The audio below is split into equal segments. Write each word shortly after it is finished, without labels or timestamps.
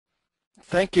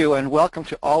Thank you, and welcome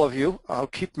to all of you.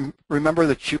 Remember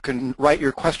that you can write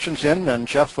your questions in, and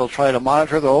Jeff will try to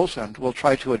monitor those, and we'll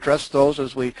try to address those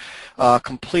as we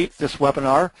complete this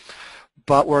webinar.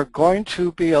 But we're going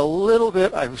to be a little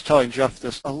bit, I was telling Jeff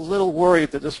this, a little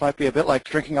worried that this might be a bit like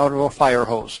drinking out of a fire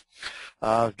hose.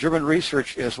 German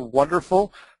research is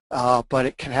wonderful, but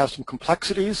it can have some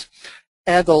complexities,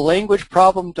 and the language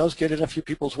problem does get in a few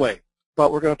people's way.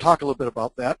 But we're going to talk a little bit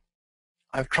about that.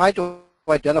 I've tried to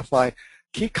identify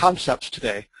key concepts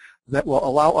today that will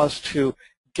allow us to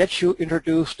get you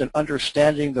introduced and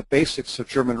understanding the basics of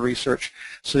German research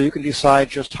so you can decide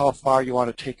just how far you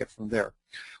want to take it from there.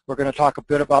 We're going to talk a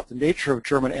bit about the nature of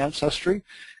German ancestry,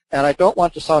 and I don't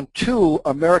want to sound too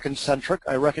American-centric.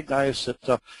 I recognize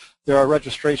that there are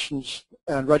registrations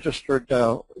and registered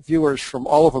viewers from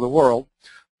all over the world,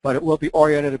 but it will be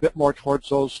oriented a bit more towards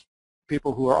those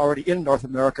people who are already in North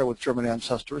America with German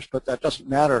ancestors, but that doesn't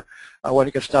matter when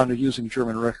it gets down to using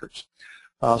German records.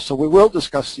 So we will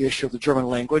discuss the issue of the German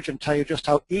language and tell you just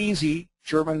how easy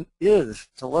German is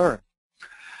to learn.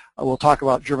 We'll talk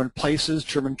about German places,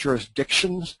 German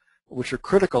jurisdictions, which are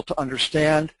critical to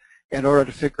understand in order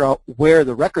to figure out where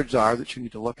the records are that you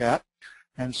need to look at.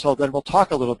 And so then we'll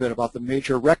talk a little bit about the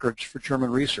major records for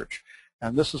German research.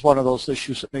 And this is one of those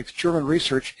issues that makes German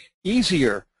research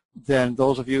easier than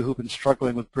those of you who've been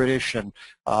struggling with British and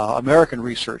American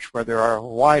research, where there are a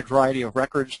wide variety of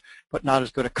records, but not as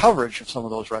good a coverage of some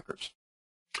of those records.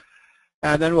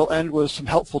 And then we'll end with some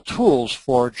helpful tools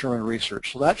for German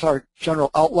research. So that's our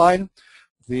general outline.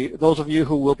 Those of you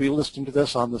who will be listening to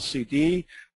this on the CD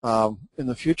in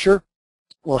the future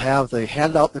will have the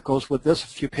handout that goes with this, a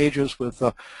few pages with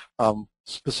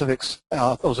specifics.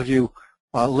 Those of you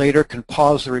later can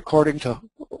pause the recording to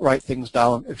write things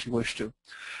down if you wish to.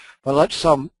 But let's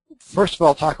first of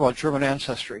all talk about German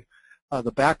ancestry,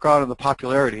 the background and the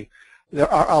popularity.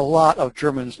 There are a lot of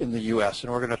Germans in the U.S.,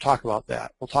 and we're going to talk about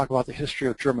that. We'll talk about the history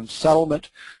of German settlement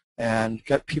and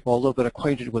get people a little bit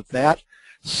acquainted with that.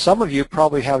 Some of you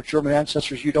probably have German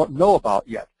ancestors you don't know about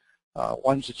yet,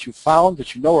 ones that you found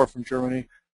that you know are from Germany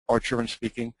or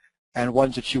German-speaking, and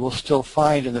ones that you will still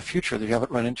find in the future that you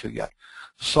haven't run into yet.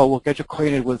 So we'll get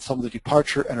acquainted with some of the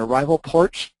departure and arrival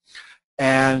ports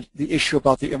and the issue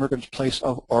about the immigrant's place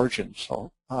of origin,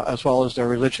 so as well as their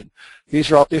religion.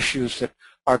 These are all issues that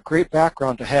are great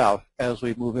background to have as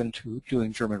we move into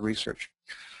doing German research.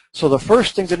 So the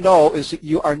first thing to know is that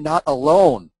you are not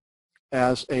alone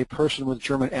as a person with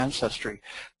German ancestry.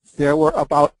 There were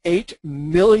about 8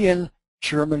 million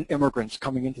German immigrants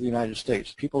coming into the United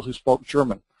States, people who spoke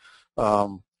German.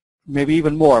 Maybe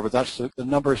even more, but that's the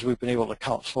numbers we've been able to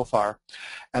count so far.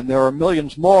 And there are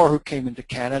millions more who came into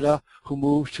Canada, who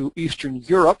moved to Eastern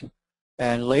Europe,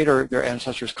 and later their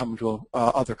ancestors come to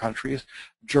other countries.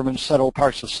 Germans settled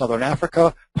parts of Southern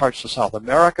Africa, parts of South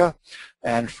America,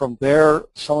 and from there,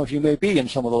 some of you may be in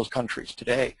some of those countries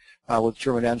today with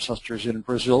German ancestors in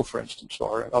Brazil, for instance,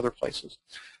 or in other places.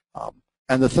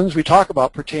 And the things we talk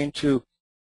about pertain to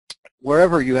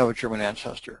wherever you have a German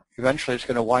ancestor. Eventually it's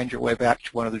going to wind your way back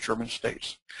to one of the German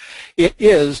states. It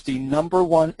is the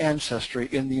 #1 ancestry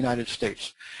in the United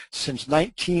States. Since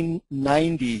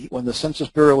 1990, when the Census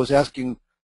Bureau was asking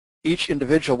each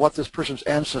individual what this person's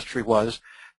ancestry was,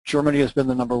 Germany has been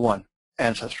the #1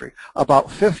 ancestry.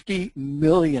 About 50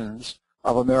 million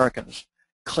of Americans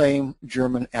claim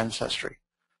German ancestry.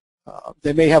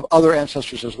 They may have other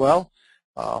ancestors as well.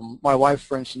 My wife,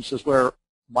 for instance, is where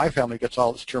my family gets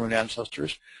all its German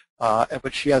ancestors,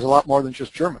 but she has a lot more than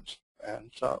just Germans,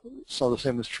 and so the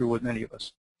same is true with many of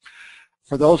us.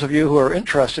 For those of you who are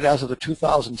interested, as of the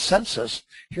 2000 census,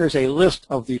 here's a list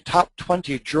of the top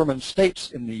 20 German states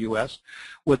in the U.S.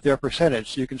 with their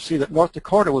percentage. So you can see that North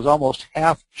Dakota was almost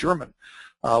half German,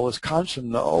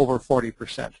 Wisconsin over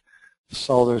 40%.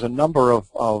 So there's a number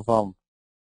of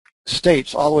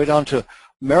states all the way down to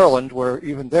Maryland, where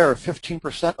even there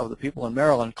 15% of the people in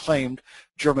Maryland claimed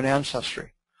German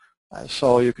ancestry.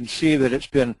 So you can see that it's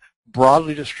been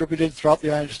broadly distributed throughout the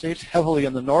United States, heavily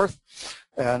in the north,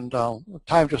 and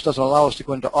time just doesn't allow us to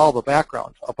go into all the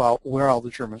background about where all the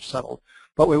Germans settled.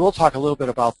 But we will talk a little bit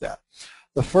about that.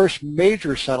 The first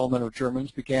major settlement of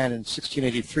Germans began in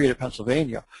 1683 to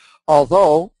Pennsylvania,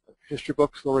 although history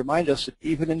books will remind us that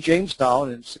even in Jamestown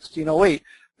in 1608,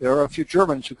 there are a few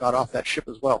Germans who got off that ship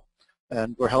as well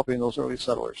and were helping those early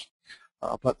settlers.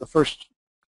 But the first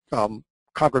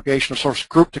congregation, or first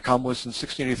group to come, was in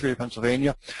 1683 to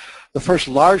Pennsylvania. The first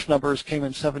large numbers came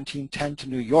in 1710 to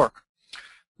New York.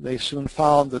 They soon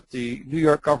found that the New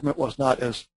York government was not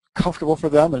as comfortable for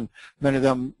them, and many of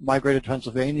them migrated to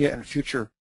Pennsylvania, and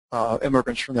future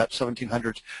immigrants from that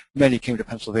 1700s, many came to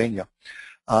Pennsylvania.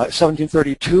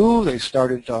 1732, they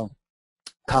started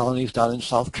colonies down in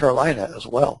South Carolina as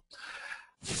well.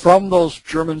 From those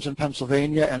Germans in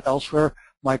Pennsylvania and elsewhere,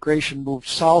 migration moved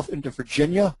south into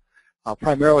Virginia,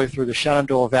 primarily through the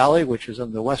Shenandoah Valley, which is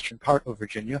in the western part of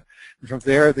Virginia. And from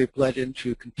there, they bled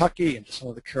into Kentucky, into some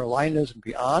of the Carolinas and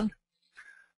beyond.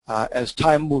 As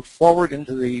time moved forward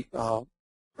into the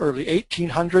early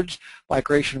 1800s,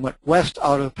 migration went west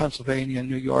out of Pennsylvania and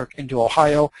New York into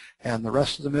Ohio and the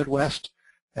rest of the Midwest.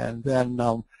 And then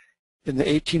in the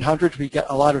 1800s, we get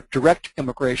a lot of direct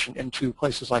immigration into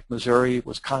places like Missouri,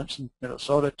 Wisconsin,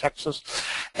 Minnesota, Texas,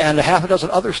 and a half a dozen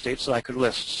other states that I could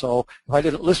list. So if I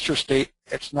didn't list your state,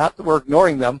 it's not that we're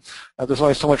ignoring them. There's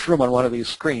only so much room on one of these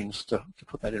screens to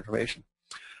put that information.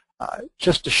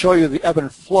 Just to show you the ebb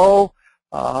and flow,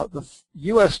 the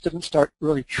U.S. didn't start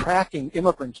really tracking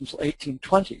immigrants until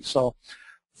 1820. So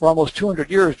for almost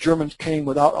 200 years, Germans came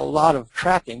without a lot of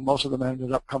tracking. Most of them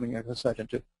ended up coming, as I said,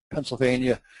 into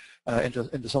Pennsylvania,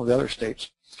 into some of the other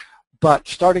states. But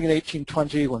starting in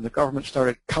 1820, when the government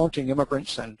started counting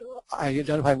immigrants and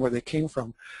identifying where they came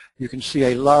from, you can see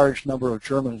a large number of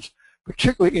Germans,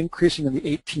 particularly increasing in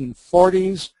the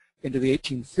 1840s into the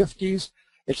 1850s.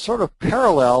 It sort of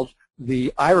paralleled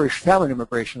the Irish famine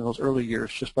immigration in those early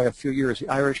years. Just by a few years, the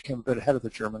Irish came a bit ahead of the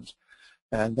Germans.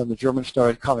 And then the Germans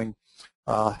started coming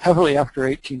heavily after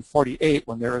 1848,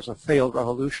 when there was a failed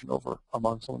revolution over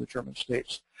among some of the German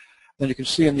states. Then you can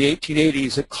see in the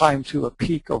 1880s it climbed to a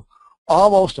peak of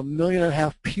almost 1.5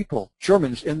 million people,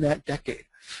 Germans, in that decade.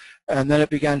 And then it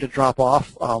began to drop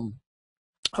off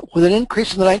with an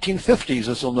increase in the 1950s,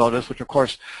 as you'll notice, which of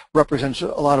course represents a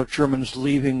lot of Germans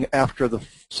leaving after the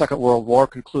Second World War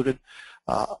concluded.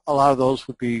 A lot of those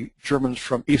would be Germans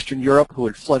from Eastern Europe who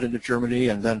had fled into Germany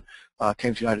and then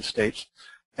came to the United States.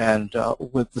 And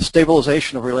with the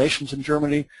stabilization of relations in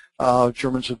Germany,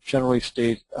 Germans have generally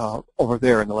stayed over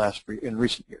there in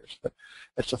recent years. But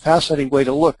it's a fascinating way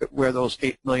to look at where those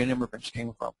 8 million immigrants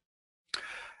came from.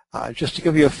 Just to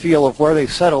give you a feel of where they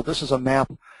settled, this is a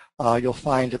map you'll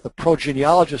find at the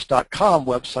progenealogist.com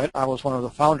website. I was one of the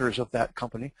founders of that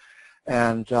company.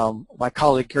 And my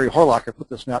colleague Gary Horlocker put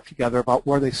this map together about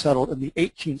where they settled in the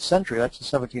 18th century. That's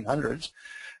the 1700s.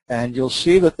 And you'll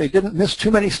see that they didn't miss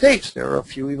too many states. There are a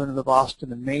few even in the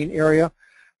Boston and Maine area.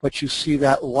 But you see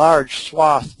that large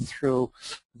swath through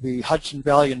the Hudson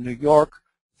Valley in New York,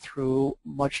 through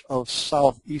much of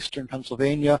southeastern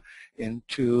Pennsylvania,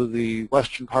 into the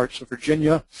western parts of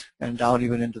Virginia, and down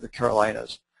even into the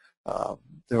Carolinas.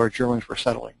 There were Germans were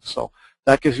settling. So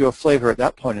that gives you a flavor at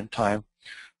that point in time.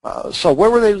 So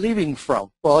where were they leaving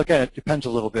from? Well, again, it depends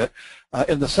a little bit.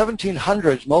 In the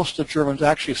 1700s, most of the Germans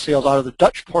actually sailed out of the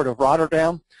Dutch port of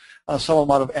Rotterdam, some of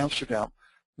them out of Amsterdam.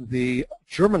 The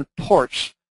German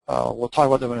ports, we'll talk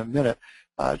about them in a minute,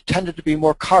 tended to be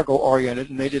more cargo-oriented,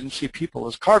 and they didn't see people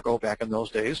as cargo back in those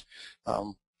days.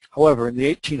 However, in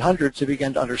the 1800s, they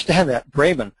began to understand that.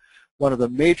 Bremen, one of the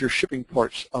major shipping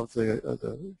ports of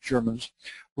the Germans,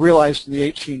 realized in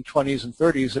the 1820s and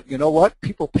 30s that, you know what,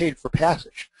 people paid for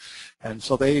passage. And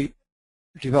so they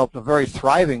developed a very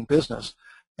thriving business,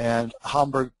 and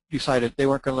Hamburg decided they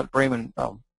weren't going to let Bremen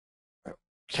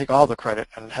take all the credit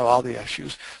and have all the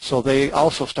issues. So they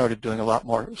also started doing a lot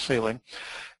more sailing.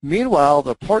 Meanwhile,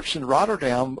 the ports in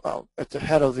Rotterdam at the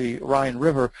head of the Rhine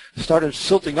River started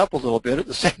silting up a little bit at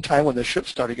the same time when the ships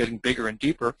started getting bigger and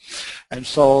deeper. And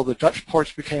so the Dutch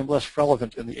ports became less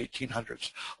relevant in the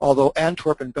 1800s. Although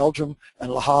Antwerp in Belgium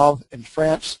and Le Havre in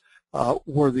France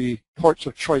were the ports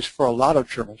of choice for a lot of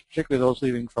Germans, particularly those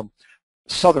leaving from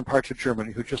southern parts of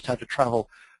Germany who just had to travel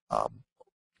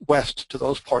west to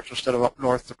those ports instead of up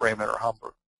north to Bremen or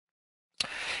Hamburg.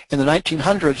 In the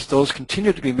 1900s, those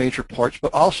continued to be major ports,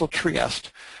 but also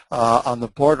Trieste on the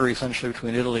border essentially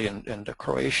between Italy and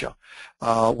Croatia,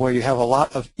 where you have a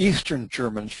lot of Eastern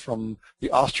Germans from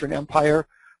the Austrian Empire,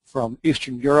 from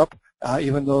Eastern Europe,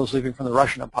 even those leaving from the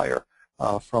Russian Empire,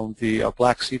 from the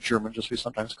Black Sea Germans, as we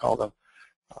sometimes call them,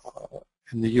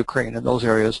 in the Ukraine and those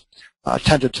areas,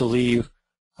 tended to leave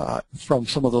from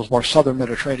some of those more southern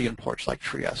Mediterranean ports like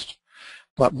Trieste.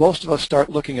 But most of us start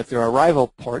looking at their arrival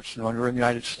ports, and when we're in the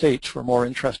United States, we're more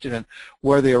interested in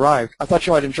where they arrived. I thought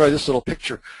you might enjoy this little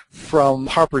picture from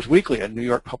Harper's Weekly, a New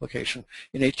York publication,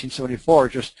 in 1874,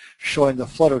 just showing the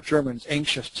flood of Germans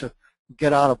anxious to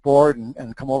get on a board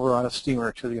and come over on a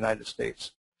steamer to the United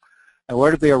States. And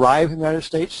where did they arrive in the United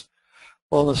States?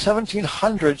 Well, in the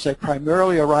 1700s, they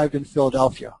primarily arrived in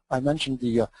Philadelphia. I mentioned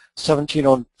the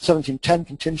 1710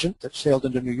 contingent that sailed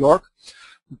into New York,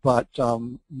 but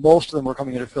most of them were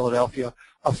coming into Philadelphia.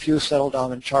 A few settled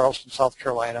down in Charleston, South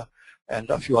Carolina, and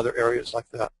a few other areas like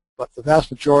that. But the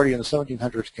vast majority in the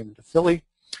 1700s came into Philly.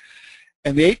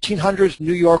 In the 1800s,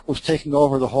 New York was taking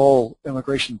over the whole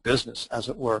immigration business, as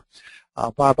it were.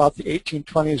 By about the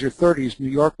 1820s or 30s, New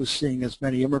York was seeing as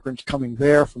many immigrants coming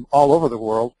there from all over the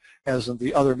world as in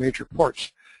the other major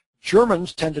ports.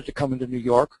 Germans tended to come into New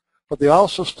York, but they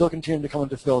also still continued to come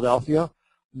into Philadelphia.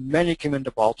 Many came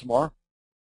into Baltimore.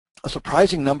 A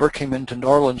surprising number came into New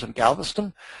Orleans and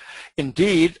Galveston.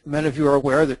 Indeed, many of you are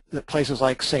aware that places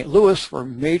like St. Louis were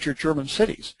major German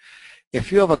cities.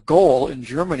 If you have a goal in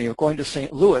Germany of going to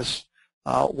St. Louis,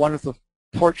 one of the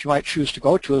ports you might choose to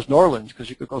go to is New Orleans, because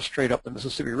you could go straight up the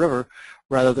Mississippi River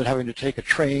rather than having to take a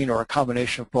train or a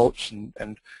combination of boats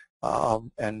and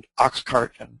ox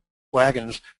cart and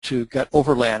wagons to get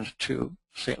overland to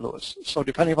St. Louis. So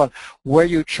depending upon where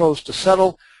you chose to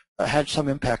settle, had some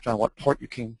impact on what port you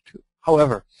came to.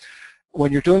 However,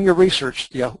 when you're doing your research,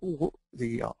 the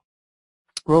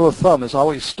rule of thumb is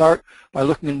always start by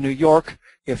looking in New York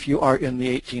if you are in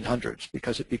the 1800s,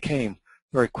 because it became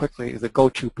very quickly the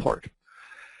go-to port.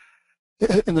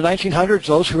 In the 1900s,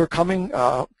 those who were coming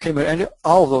came in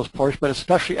all of those ports, but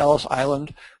especially Ellis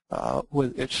Island,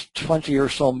 with its 20 or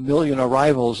so million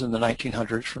arrivals in the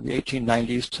 1900s, from the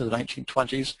 1890s to the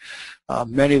 1920s.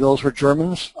 Many of those were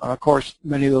Germans. Of course,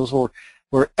 many of those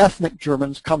were ethnic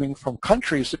Germans coming from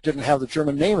countries that didn't have the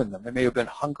German name in them. They may have been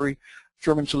Hungary,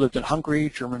 Germans who lived in Hungary,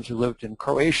 Germans who lived in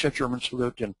Croatia, Germans who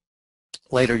lived in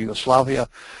later Yugoslavia,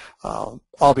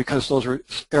 all because those are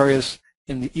areas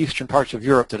in the eastern parts of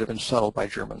Europe that have been settled by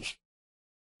Germans.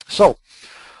 So,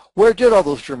 where did all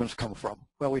those Germans come from?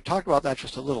 Well, we talked about that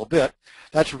just a little bit.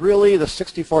 That's really the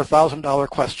 $64,000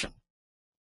 question,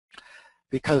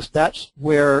 because that's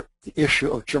where the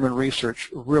issue of German research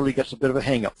really gets a bit of a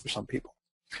hang-up for some people.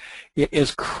 It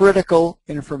is critical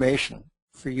information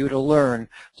for you to learn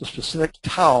the specific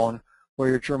town where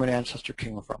your German ancestor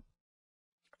came from.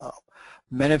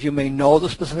 Many of you may know the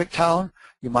specific town.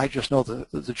 You might just know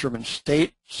the German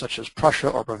state, such as Prussia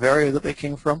or Bavaria, that they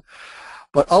came from.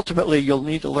 But ultimately, you'll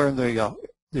need to learn the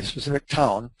specific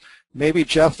town. Maybe,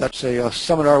 Jeff, that's a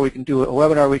seminar we can do, a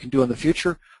webinar we can do in the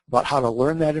future about how to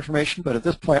learn that information. But at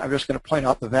this point, I'm just going to point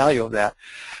out the value of that,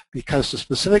 because the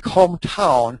specific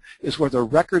hometown is where the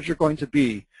records are going to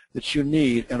be that you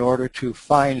need in order to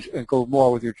find and go more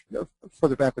with your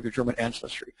further back with your German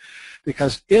ancestry.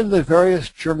 Because in the various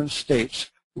German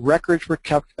states, records were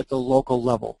kept at the local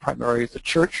level, primarily at the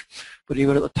church, but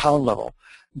even at the town level.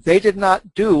 They did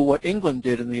not do what England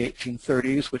did in the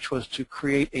 1830s, which was to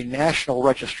create a national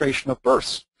registration of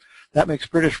births. That makes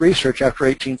British research after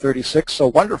 1836 so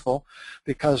wonderful,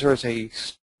 because there's a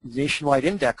nationwide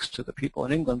index to the people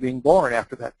in England being born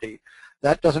after that date.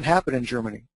 That doesn't happen in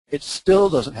Germany. It still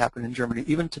doesn't happen in Germany.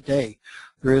 Even today,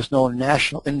 there is no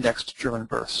national index to German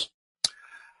births.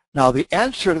 Now, the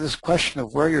answer to this question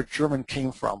of where your German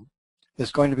came from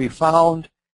is going to be found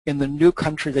in the new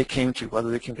country they came to, whether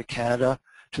they came to Canada,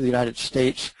 to the United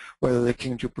States, whether they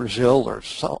came to Brazil or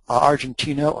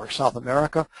Argentina or South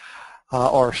America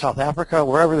or South Africa,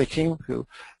 wherever they came to.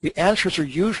 The answers are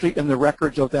usually in the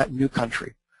records of that new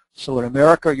country. So in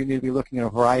America, you need to be looking at a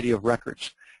variety of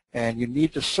records, and you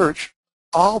need to search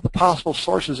all the possible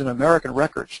sources in American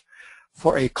records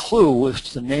for a clue as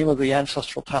to the name of the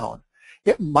ancestral town.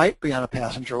 It might be on a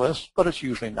passenger list, but it's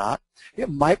usually not. It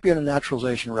might be in a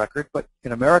naturalization record, but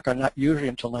in America, not usually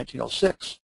until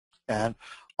 1906. And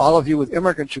all of you with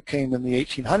immigrants who came in the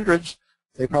 1800s,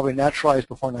 they probably naturalized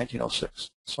before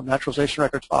 1906. So naturalization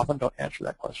records often don't answer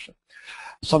that question.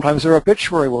 Sometimes their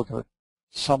obituary will give it.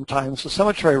 Sometimes the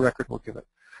cemetery record will give it.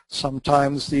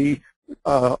 Sometimes the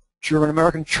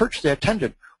German-American church they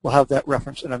attended will have that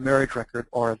reference in a marriage record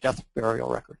or a death burial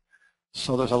record.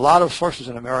 So there's a lot of sources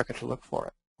in America to look for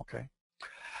it. Okay.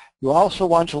 You also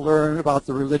want to learn about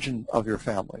the religion of your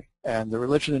family. And the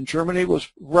religion in Germany was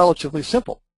relatively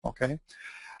simple. Okay.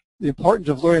 The importance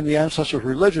of learning the ancestor's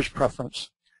religious preference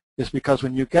is because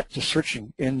when you get to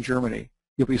searching in Germany,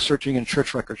 you'll be searching in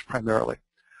church records primarily.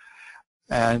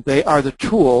 And they are the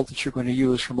tool that you're going to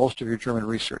use for most of your German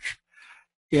research.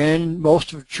 In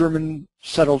most of German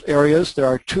settled areas, there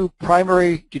are two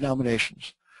primary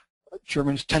denominations.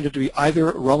 Germans tended to be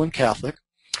either Roman Catholic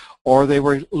or they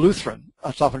were Lutheran.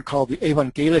 That's often called the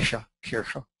Evangelische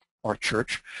Kirche, or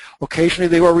church. Occasionally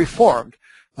they were Reformed.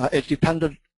 It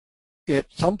depended at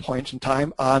some points in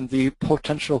time on the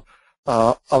potential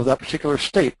of that particular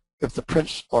state. If the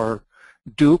prince or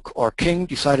duke or king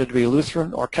decided to be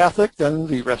Lutheran or Catholic, then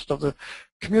the rest of the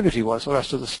community was, the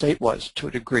rest of the state was, to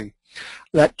a degree.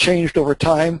 That changed over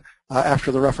time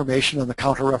after the Reformation and the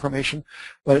Counter-Reformation,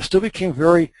 but it still became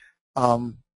very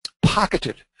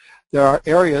pocketed. There are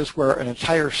areas where an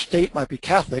entire state might be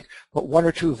Catholic, but one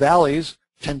or two valleys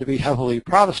tend to be heavily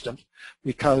Protestant,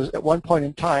 because at one point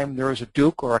in time there was a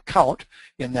duke or a count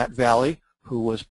in that valley who was